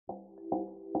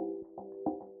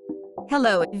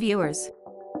Hello, viewers.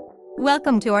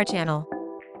 Welcome to our channel.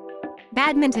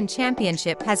 Badminton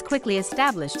Championship has quickly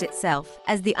established itself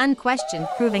as the unquestioned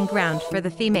proving ground for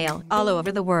the female all over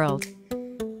the world.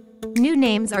 New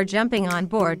names are jumping on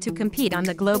board to compete on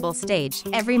the global stage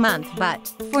every month, but,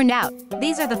 for now,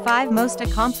 these are the 5 most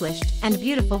accomplished and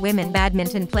beautiful women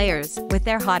badminton players with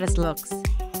their hottest looks.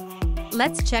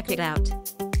 Let's check it out.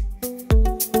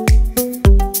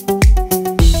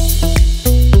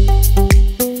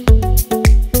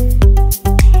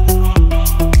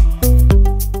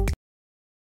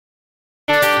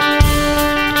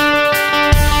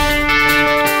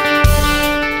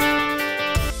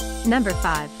 Number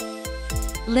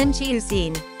 5. Lim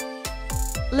Chihusin.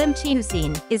 Lim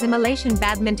Chihusin is a Malaysian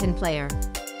badminton player.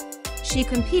 She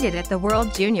competed at the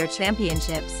World Junior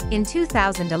Championships in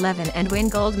 2011 and won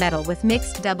gold medal with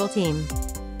mixed double team.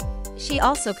 She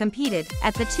also competed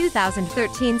at the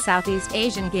 2013 Southeast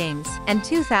Asian Games and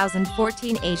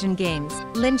 2014 Asian Games.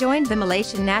 Lim joined the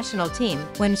Malaysian national team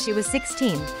when she was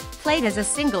 16, played as a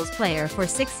singles player for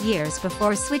 6 years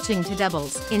before switching to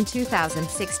doubles in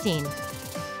 2016.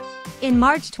 In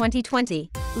March 2020,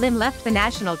 Lim left the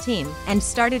national team and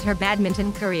started her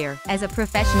badminton career as a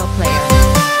professional player.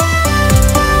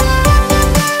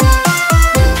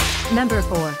 Number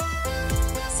 4.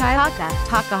 Sayaka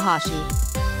Takahashi.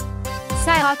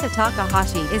 Sayaka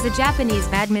Takahashi is a Japanese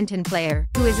badminton player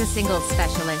who is a singles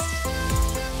specialist.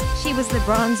 She was the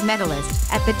bronze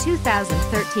medalist at the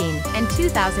 2013 and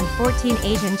 2014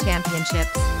 Asian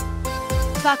Championships.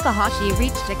 Takahashi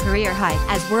reached a career high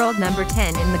as world number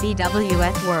 10 in the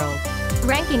BWF World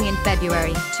Ranking in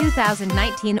February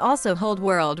 2019, also hold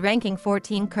world ranking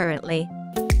 14 currently.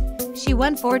 She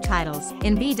won 4 titles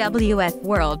in BWF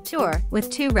World Tour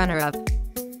with 2 runner-up.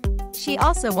 She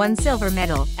also won silver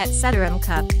medal at Sundaram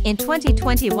Cup in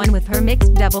 2021 with her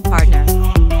mixed double partner.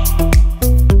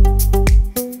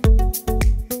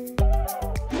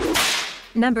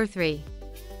 Number 3.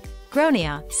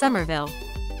 Gronia Somerville.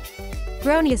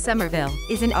 Gronia Somerville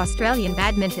is an Australian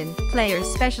badminton player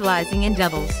specializing in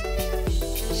doubles.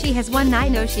 She has won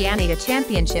 9 Oceania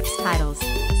Championships titles,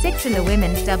 6 in the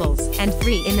women's doubles and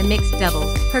 3 in the mixed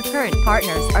doubles. Her current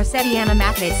partners are Setiana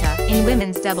Mathesa in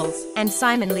women's doubles and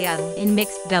Simon Leung in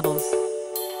mixed doubles.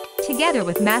 Together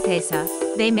with Mathesa,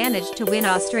 they managed to win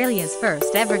Australia's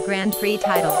first ever Grand Prix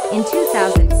title in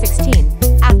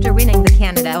 2016, after winning the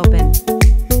Canada Open.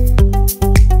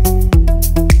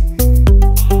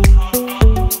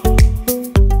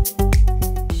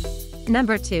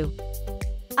 Number 2.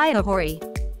 Aya Hori.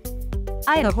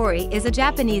 Aya Hori is a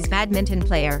Japanese badminton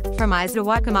player from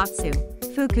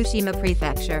Izuwakamatsu, Fukushima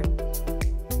Prefecture.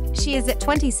 She is at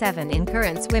 27 in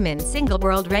current women's single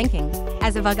world ranking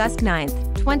as of August 9,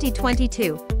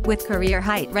 2022, with career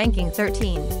height ranking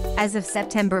 13 as of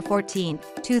September 14,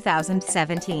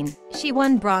 2017. She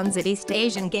won bronze at East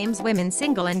Asian Games women's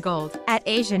single and gold at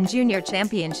Asian Junior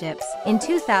Championships in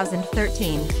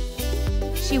 2013.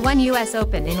 She won US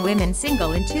Open in women's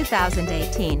single in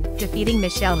 2018, defeating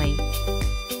Michelle Lee.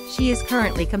 She is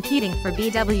currently competing for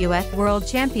BWF World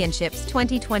Championships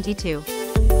 2022.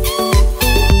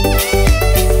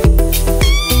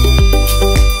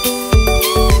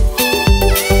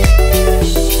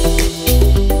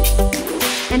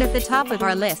 And at the top of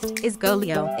our list is Goh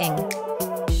Leo Ing.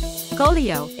 Goh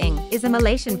Leo Ing is a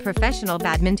Malaysian professional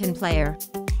badminton player.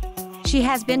 She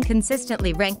has been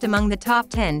consistently ranked among the top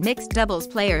 10 mixed doubles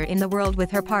player in the world with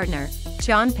her partner,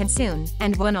 John Pensoon,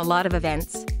 and won a lot of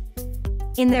events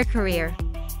in their career.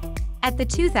 At the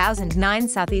 2009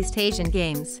 Southeast Asian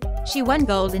Games, she won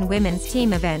gold in women's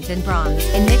team event and bronze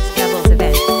in mixed doubles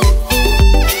event.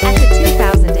 At the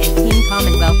 2018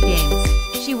 Commonwealth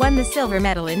Games, she won the silver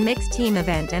medal in mixed team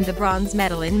event and the bronze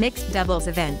medal in mixed doubles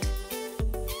event.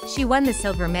 She won the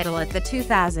silver medal at the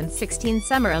 2016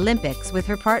 Summer Olympics with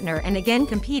her partner and again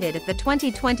competed at the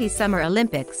 2020 Summer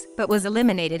Olympics, but was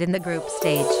eliminated in the group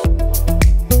stage.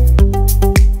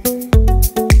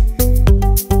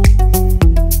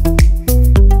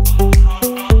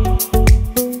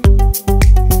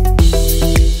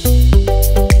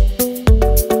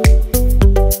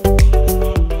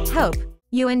 Hope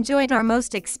you enjoyed our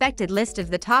most expected list of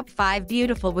the top 5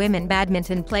 beautiful women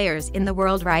badminton players in the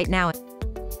world right now.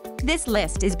 This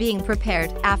list is being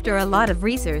prepared after a lot of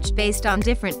research based on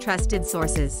different trusted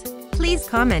sources. Please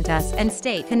comment us and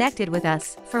stay connected with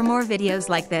us for more videos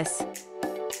like this.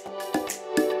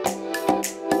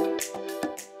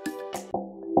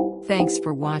 Thanks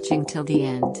for watching till the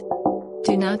end.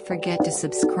 Do not forget to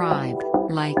subscribe,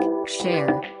 like,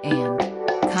 share, and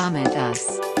comment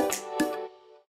us.